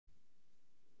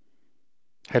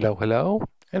Hello, hello,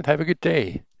 and have a good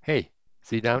day. Hey,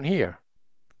 see down here.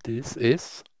 This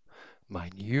is my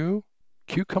new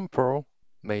QCon Pro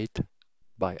made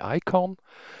by Icon,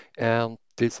 and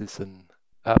this is an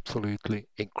absolutely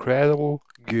incredible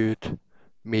good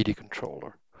MIDI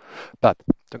controller. But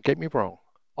don't get me wrong,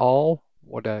 all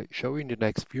what I show you in the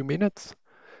next few minutes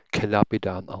cannot be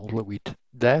done only with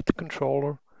that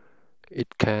controller. It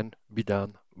can be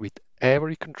done with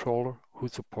every controller who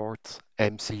supports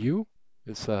MCU,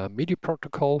 is a MIDI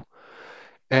protocol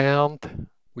and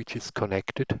which is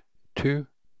connected to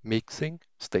Mixing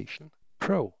Station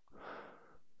Pro.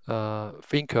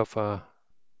 Think of a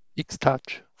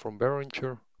X-Touch from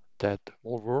Behringer that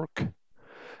will work.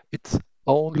 It's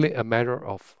only a matter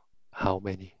of how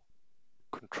many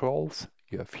controls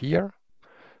you have here,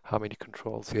 how many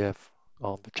controls you have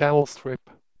on the channel strip,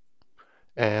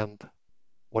 and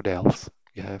what else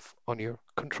you have on your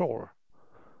controller.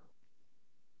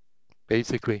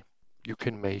 Basically, you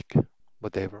can make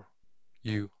whatever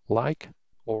you like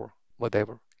or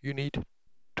whatever you need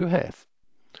to have.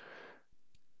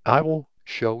 I will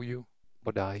show you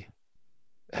what I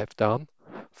have done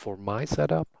for my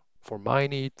setup, for my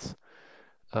needs,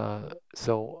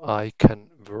 so I can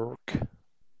work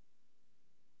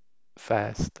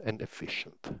fast and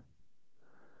efficient.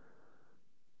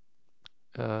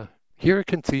 Uh, Here you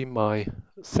can see my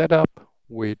setup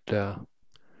with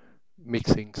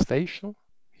mixing station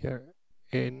here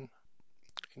in,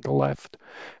 in the left,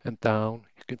 and down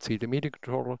you can see the MIDI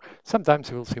controller. Sometimes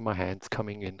you will see my hands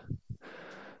coming in.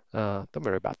 Don't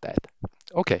worry about that.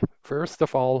 Okay, first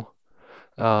of all,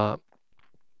 uh,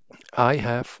 I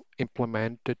have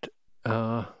implemented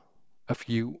uh, a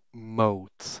few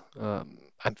modes.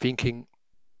 I'm thinking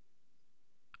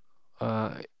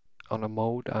uh, on a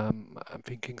mode, I'm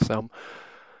thinking some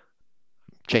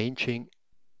changing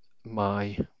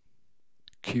my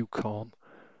QCon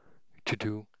to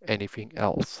do anything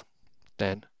else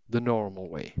than the normal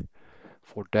way.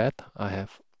 For that, I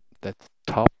have that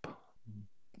top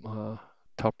uh,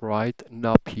 top right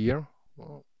knob here.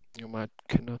 Well, you might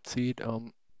cannot see it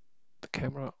on the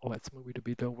camera. Let's move it a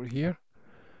bit over here.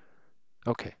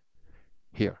 Okay,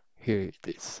 here it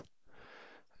is.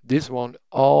 This one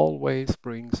always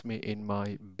brings me in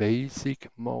my basic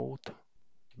mode.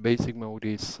 Basic mode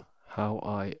is how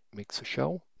I mix a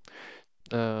show.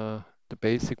 The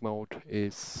basic mode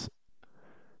is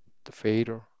the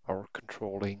fader or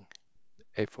controlling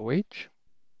FOH.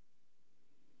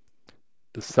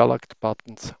 The select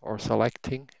buttons are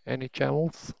selecting any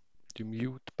channels. The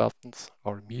mute buttons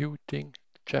are muting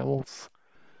channels.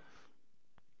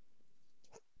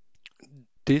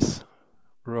 This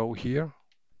row here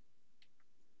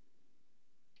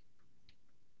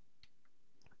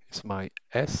is my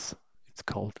S. It's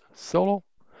called solo.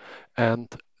 And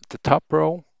the top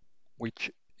row,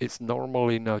 which is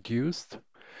normally not used,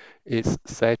 is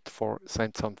set for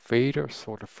send on faders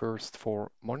for the first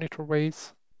four monitor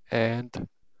ways and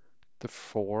the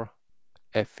four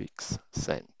FX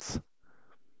sends.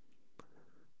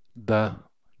 The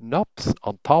knobs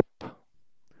on top,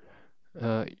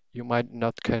 you might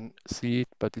not can see it,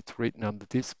 but it's written on the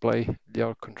display. They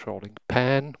are controlling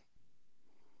pan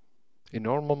in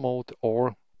normal mode,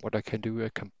 or what I can do, I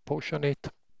can push on it,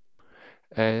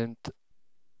 and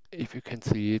if you can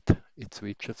see it, it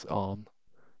switches on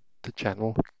the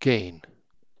channel gain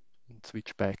and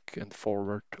switch back and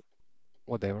forward,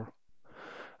 whatever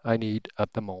I need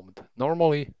at the moment.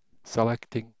 Normally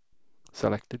selected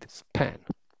is pan.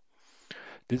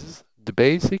 This is the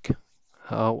basic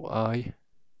how I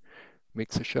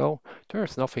mix a show.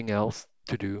 There's nothing else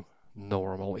to do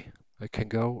normally. I can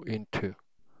go into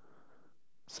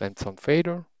send some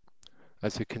fader.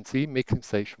 As you can see, mixing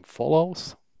station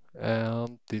follows,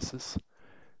 and this is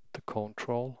the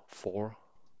control for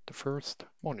the first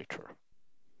monitor.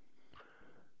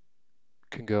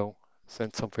 Can go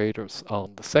send some faders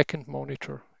on the second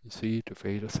monitor. You see the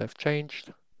faders have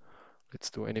changed. Let's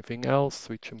do anything else,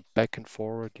 switch them back and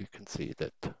forward. You can see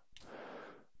that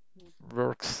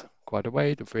works quite a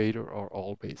way. The fader are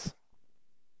always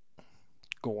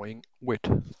going with.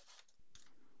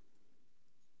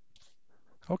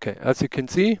 Okay, as you can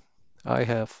see, I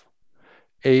have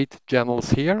 8 channels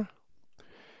here.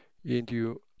 And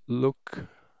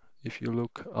if you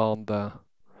look on the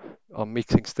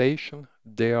mixing station,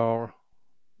 they are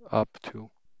up to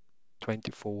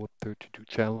 24, 32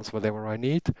 channels, whatever I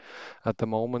need. At the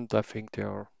moment, I think there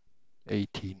are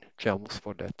 18 channels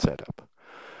for that setup.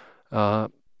 Uh,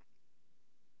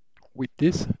 with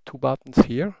these 2 buttons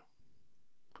here,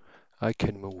 I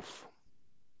can move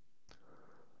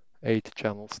 8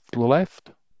 channels to the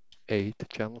left, 8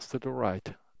 channels to the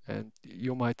right. And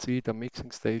you might see the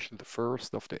mixing station, the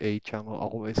first of the 8 channel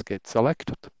always gets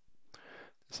selected.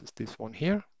 This is this one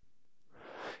here.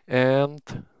 And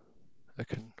I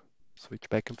can switch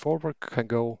back and forward, can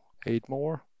go 8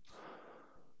 more,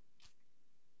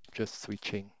 just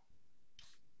switching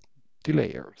the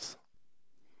layers.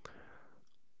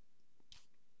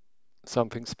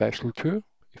 Something special too,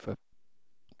 if I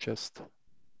just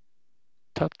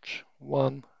touch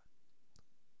one,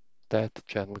 that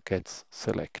channel gets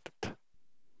selected.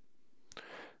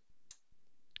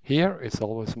 Here is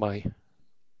always my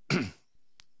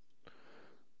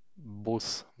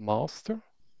bus master.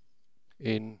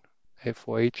 In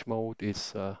FOH mode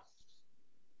is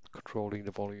controlling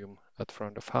the volume at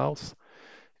front of house.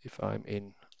 If I'm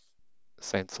in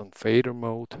sense on fader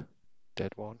mode,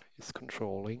 that one is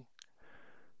controlling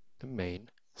the main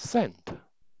send.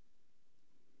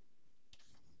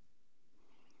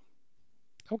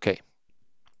 Okay,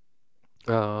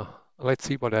 let's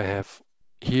see what I have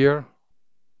here.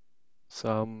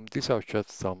 These are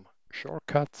just some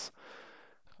shortcuts.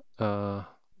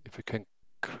 If we can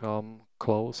come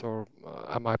closer,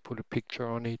 I might put a picture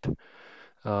on it.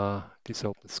 This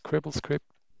opens Scribble Script,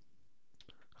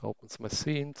 opens my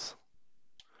scenes,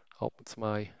 opens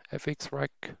my FX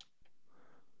rack,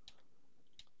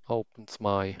 opens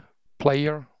my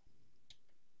player.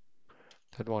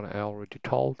 That one I already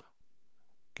told.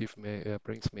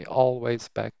 Brings me always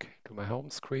back to my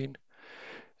home screen.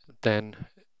 Then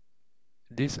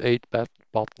these 8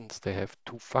 buttons, they have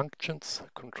 2 functions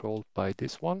controlled by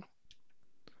this one.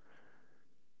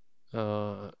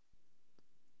 The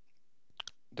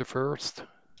first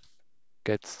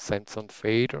gets sense on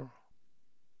fader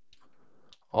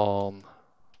on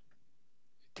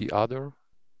the other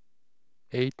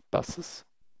 8 buses.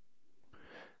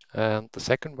 And the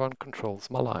second one controls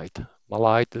my light. My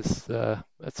light is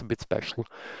that's a bit special.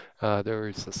 There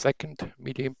is a second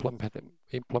MIDI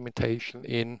implementation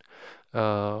in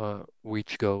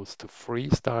which goes to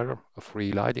Freestar, a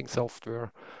free lighting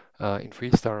software. In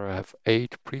Freestar, I have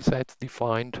 8 presets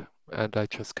defined, and I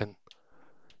just can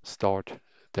start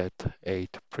that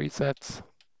 8 presets.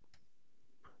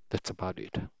 That's about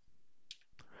it.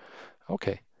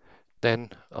 Okay, then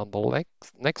on the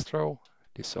next row,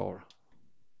 these are,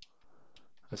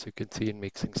 as you can see in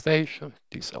mixing station,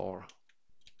 these are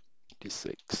the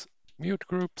 6 mute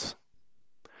groups.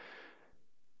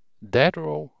 That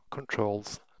row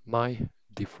controls my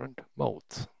different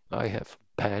modes. I have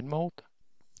pan mode,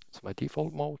 it's my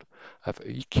default mode. I have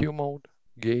EQ mode,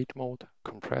 gate mode,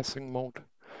 compressing mode,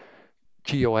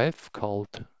 GOF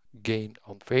called gain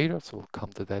on fader, so we'll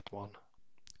come to that one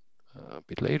a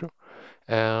bit later.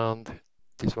 And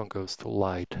this one goes to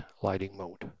lighting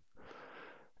mode.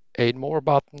 8 more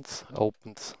buttons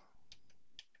opens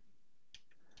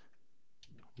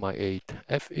my 8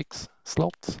 FX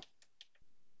slots.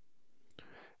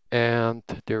 And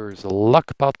there is a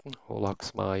lock button who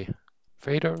locks my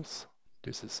faders.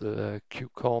 This is a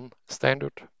QCon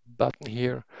standard button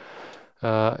here.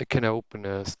 I can open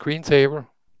a screensaver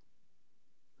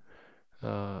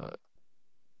to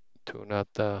not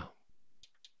that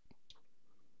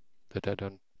I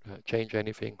don't change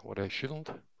anything what I shouldn't.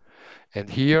 And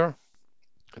here,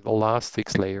 the last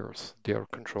 6 layers, they are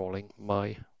controlling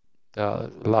my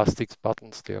last 6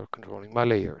 buttons. They are controlling my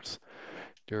layers.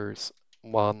 There's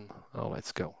one.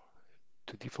 Let's go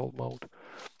to default mode.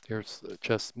 There's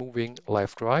just moving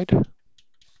left, right,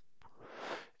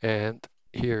 and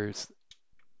here's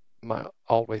my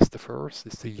always the first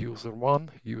is the user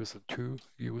 1, user 2,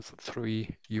 user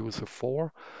 3, user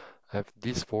 4. I have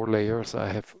these 4 layers I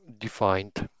have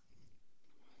defined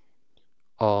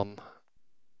on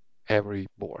every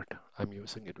board I'm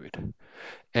using it with.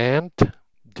 And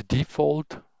the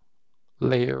default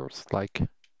layers like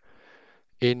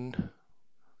in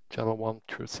channel 1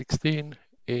 through 16,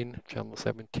 in channel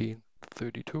 17 to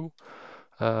 32,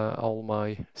 all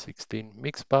my 16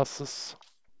 mix buses,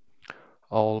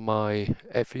 all my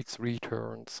FX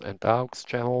returns and aux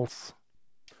channels,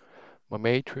 my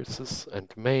matrices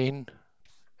and main,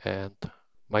 and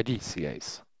my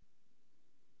DCAs.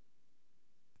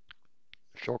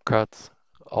 Shortcuts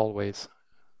always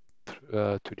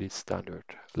to these standard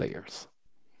layers.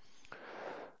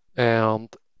 And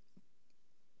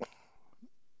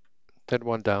that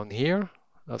one down here,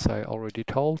 as I already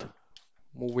told,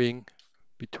 moving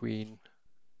between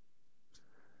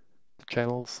the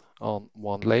channels on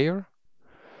one layer.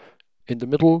 In the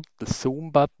middle, the zoom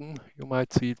button, you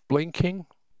might see it blinking.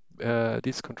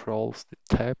 This controls the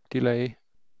tap delay,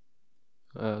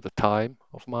 the time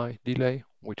of my delay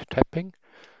with tapping.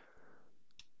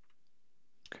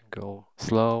 Can go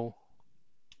slow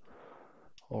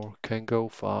or can go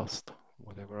fast,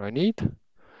 whatever I need.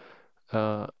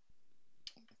 That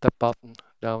button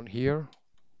down here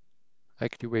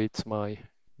activates my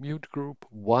mute group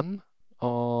 1,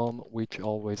 on which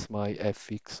always my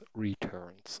fx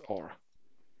returns are.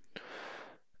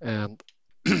 And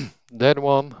that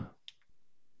one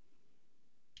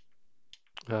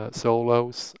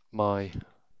solos my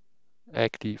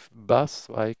active bus.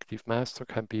 So active master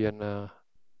can be an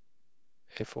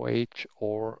FOH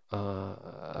or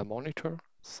a monitor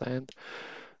send.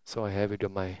 So I have it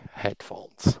on my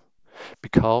headphones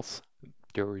because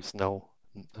there is no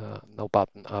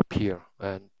button up here,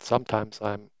 and sometimes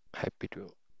I'm happy to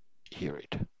hear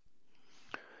it.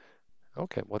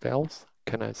 Okay, what else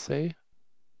can I say?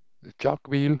 The jog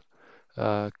wheel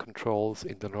controls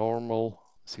in the normal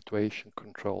situation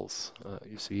controls.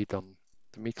 You see it on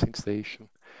the mixing station.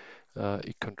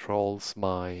 It controls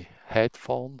my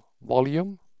headphone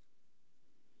volume.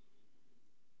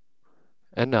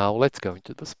 And now let's go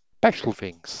into the special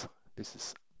things. This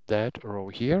is that row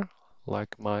here,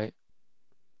 like my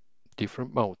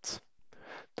different modes.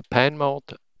 The pan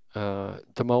mode,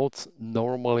 the modes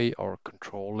normally are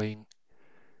controlling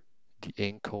the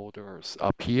encoders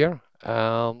up here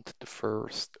and the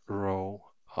first row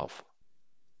of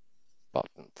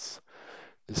buttons.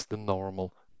 This is the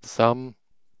normal. Some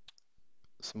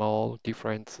small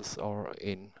differences are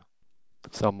in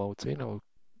some modes. I'll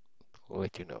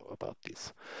let you know about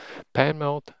this. Pan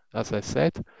mode, as I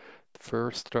said, the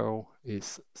first row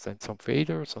is send some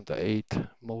faders on the 8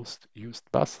 most used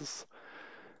buses.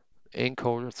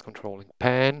 Encoders controlling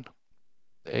pan.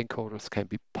 The encoders can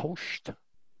be pushed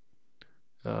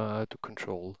to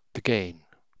control the gain.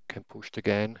 Can push the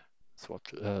gain,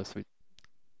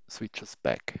 switches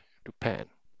back to pan.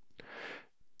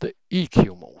 The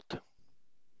EQ mode.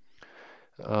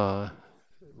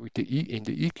 In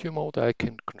the EQ mode, I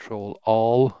can control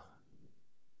all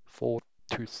 4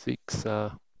 to 6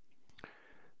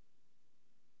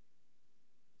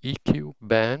 EQ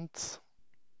bands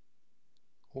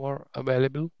who are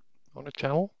available on a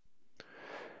channel.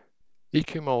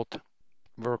 EQ mode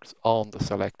works on the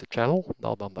selected channel,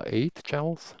 not on the 8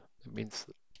 channels. That means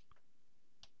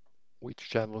which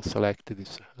channel selected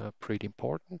is pretty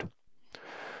important.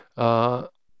 On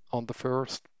the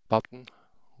first button,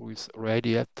 who is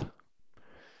ready yet,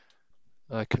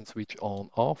 I can switch on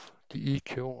off the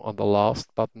EQ. On the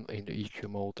last button in the EQ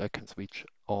mode, I can switch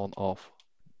on off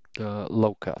the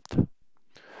low cut.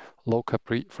 Low cut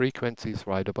frequency is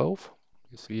right above.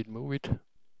 You see it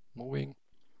moving.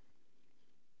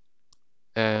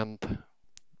 And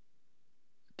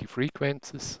the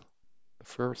frequencies, the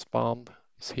first band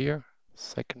is here,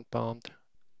 second band,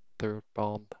 third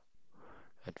band,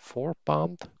 and fourth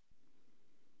band.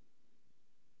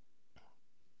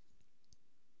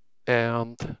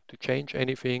 And to change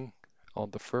anything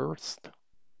on the first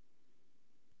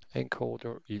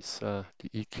encoder is the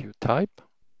EQ type.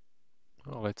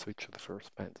 Let's switch to the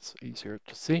first band, it's easier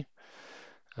to see.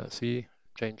 See,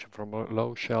 change from a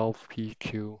low shelf,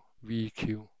 PQ,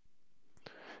 VQ.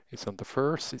 It's on the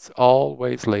first, it's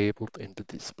always labeled in the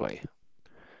display.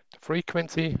 The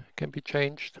frequency can be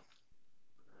changed.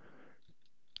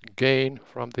 Gain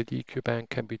from the DQ band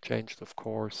can be changed, of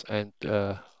course, and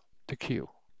the Q.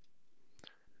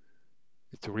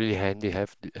 It's really handy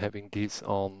having these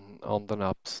on the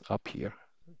knobs up here.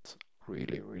 It's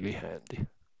really handy.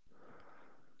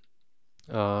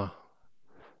 The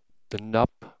knob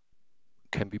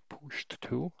can be pushed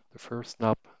too. The first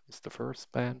knob is the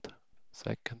first band,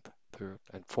 second, third,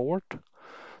 and fourth.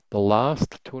 The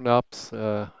last 2 knobs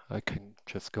I can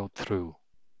just go through.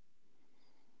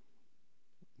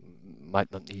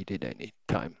 Might not need it any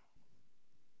time.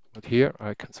 But here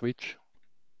I can switch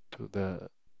to the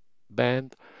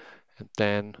band, and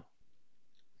then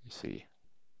you see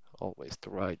always the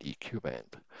right EQ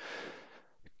band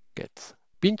gets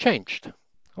been changed.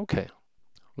 Okay,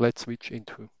 let's switch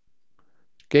into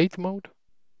gate mode.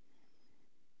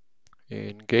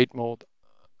 In gate mode,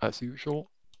 as usual,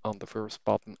 on the first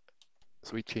button,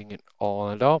 switching it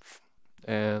on and off,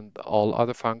 and all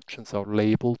other functions are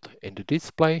labeled in the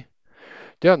display.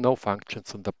 There are no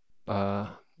functions on the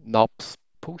knobs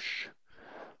push,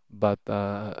 but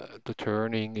the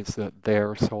turning is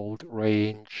there, hold,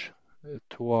 range,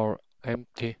 2 are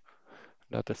empty,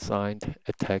 not assigned,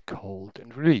 attack, hold,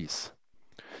 and release.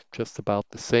 Just about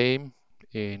the same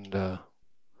in the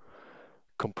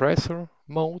compressor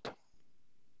mode.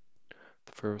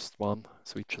 The first one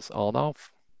switches on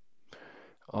off.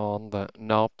 On the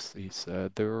knobs is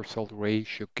the salt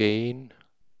ratio, gain,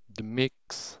 the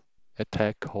mix,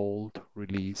 attack, hold,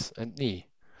 release, and knee.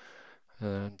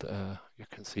 And you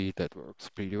can see that works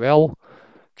pretty well.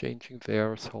 changing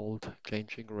threshold,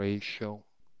 changing ratio,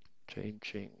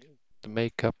 changing the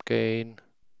makeup gain,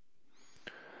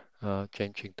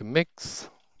 changing the mix.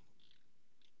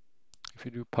 If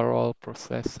you do parallel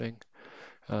processing,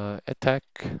 attack,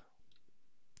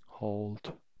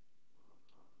 hold.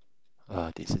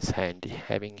 This is handy,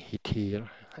 having it here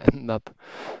and not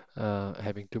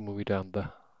having to move it on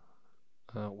the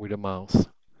with a mouse.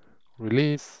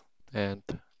 Release and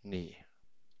knee.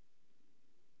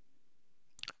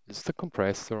 This is the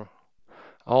compressor.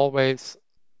 Always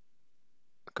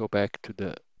go back to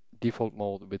the default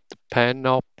mode with the pan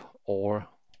knob or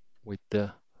with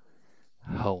the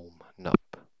home knob.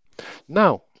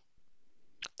 Now,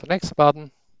 the next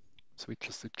button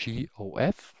switches to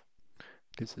GOF.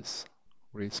 This is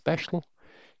really special.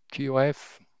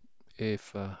 GOF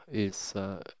is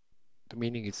the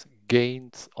meaning is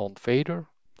gains on fader,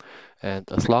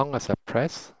 and as long as I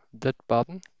press that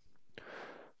button,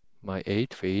 my 8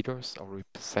 faders are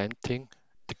representing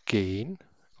the gain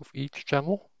of each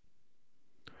channel.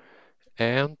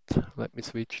 And let me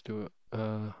switch to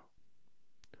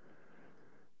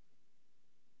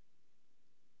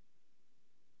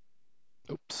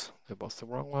oops, that was the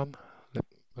wrong one.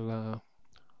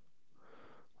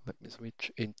 Let me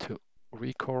switch into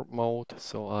record mode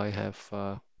so I have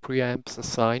preamps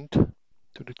assigned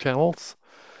to the channels.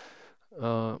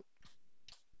 On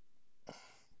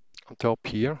top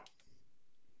here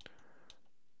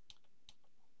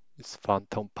is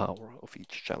phantom power of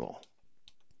each channel.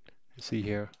 You see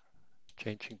here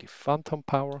changing the phantom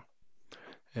power,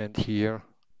 and here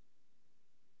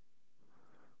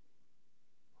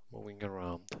moving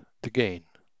around the gain.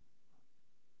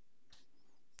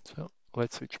 So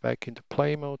let's switch back into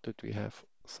play mode that we have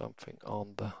something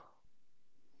on the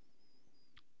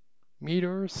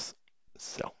meters.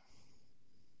 So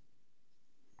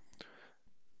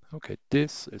okay,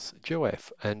 this is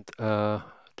GOF, and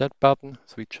that button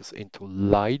switches into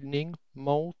lightning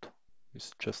mode.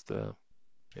 It's just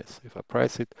yes, if I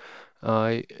press it,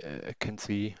 I can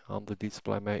see on the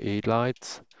display my 8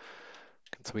 lights.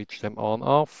 Can switch them on,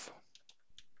 off,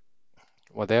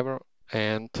 whatever,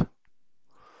 and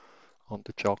on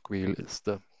the jog wheel is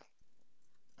the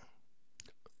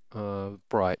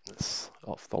brightness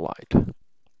of the light.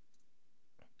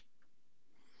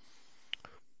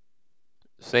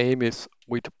 Same is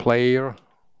with the player.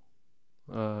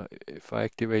 If I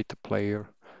activate the player,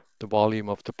 the volume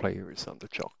of the player is on the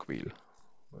jog wheel.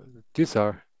 These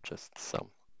are just some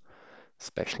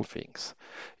special things.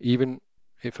 Even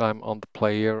if I'm on the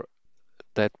player,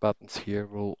 that buttons here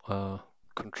will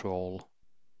control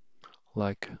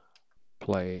like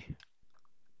play.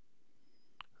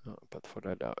 But for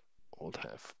that I will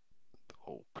have to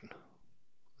open the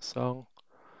song.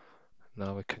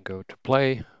 Now I can go to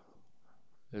play.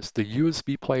 There's the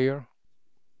USB player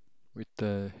with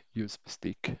the USB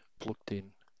stick plugged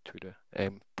in to the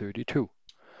M32.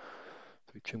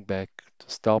 Switching back to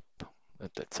stop, and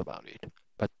that's about it.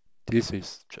 But this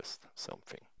is just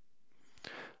something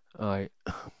I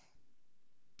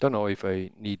don't know if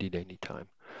I need it anytime.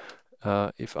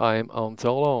 If I'm on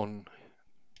solo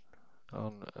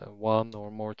on one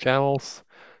or more channels,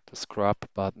 the scrub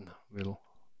button will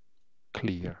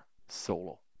clear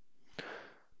solo.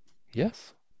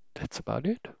 Yes, that's about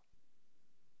it.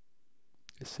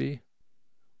 You see,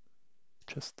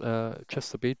 just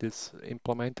a bit is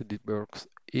implemented. It works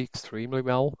extremely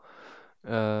well.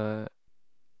 Uh,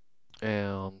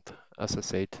 and as I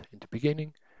said in the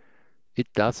beginning, it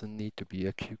doesn't need to be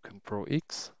a QCon Pro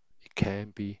X. It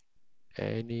can be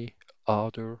any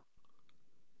other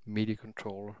MIDI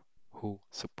controller who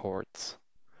supports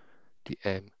the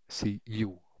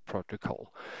MCU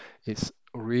protocol. It's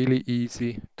really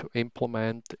easy to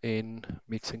implement in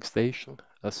mixing station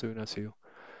as soon as you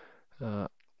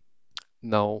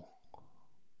know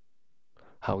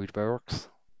how it works.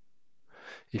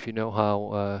 If you know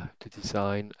how to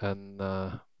design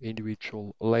an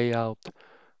individual layout,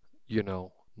 you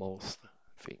know most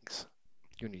things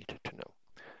you need to know.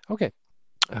 Okay,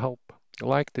 I hope you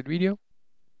liked the video.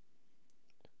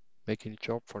 Making a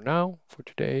job for now, for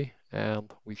today,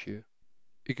 and wish you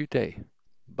a good day.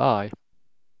 Bye.